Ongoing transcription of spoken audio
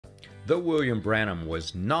Though William Branham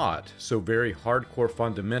was not so very hardcore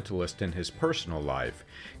fundamentalist in his personal life,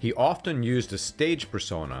 he often used a stage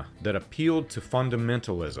persona that appealed to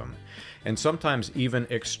fundamentalism and sometimes even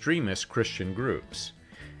extremist Christian groups.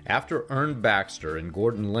 After Ern Baxter and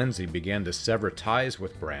Gordon Lindsay began to sever ties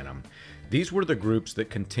with Branham, these were the groups that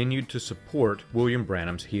continued to support William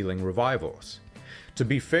Branham's healing revivals. To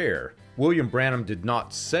be fair, William Branham did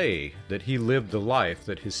not say that he lived the life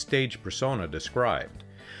that his stage persona described.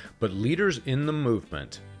 But leaders in the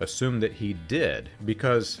movement assumed that he did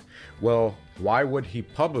because, well, why would he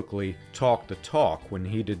publicly talk the talk when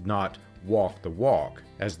he did not walk the walk,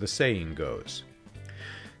 as the saying goes?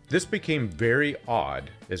 This became very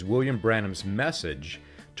odd as William Branham's message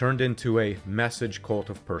turned into a message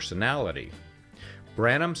cult of personality.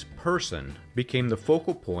 Branham's person became the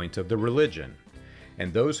focal point of the religion,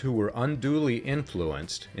 and those who were unduly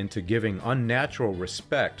influenced into giving unnatural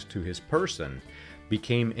respect to his person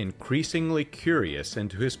became increasingly curious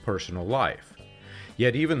into his personal life.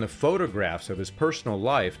 Yet even the photographs of his personal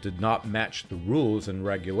life did not match the rules and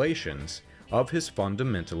regulations of his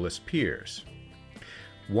fundamentalist peers.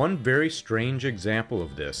 One very strange example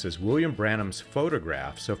of this is William Branham's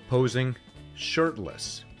photographs of posing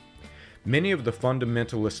shirtless. Many of the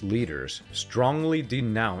fundamentalist leaders strongly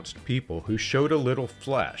denounced people who showed a little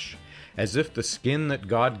flesh, as if the skin that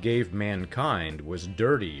God gave mankind was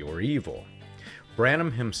dirty or evil.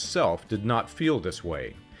 Branham himself did not feel this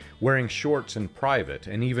way, wearing shorts in private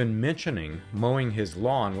and even mentioning mowing his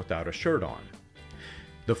lawn without a shirt on.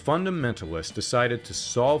 The fundamentalists decided to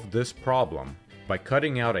solve this problem by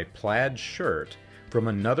cutting out a plaid shirt from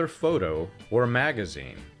another photo or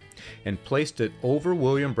magazine and placed it over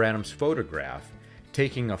William Branham's photograph,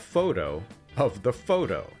 taking a photo of the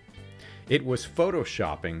photo. It was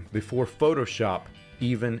photoshopping before Photoshop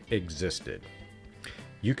even existed.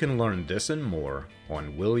 You can learn this and more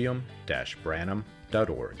on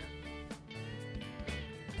william-branham.org.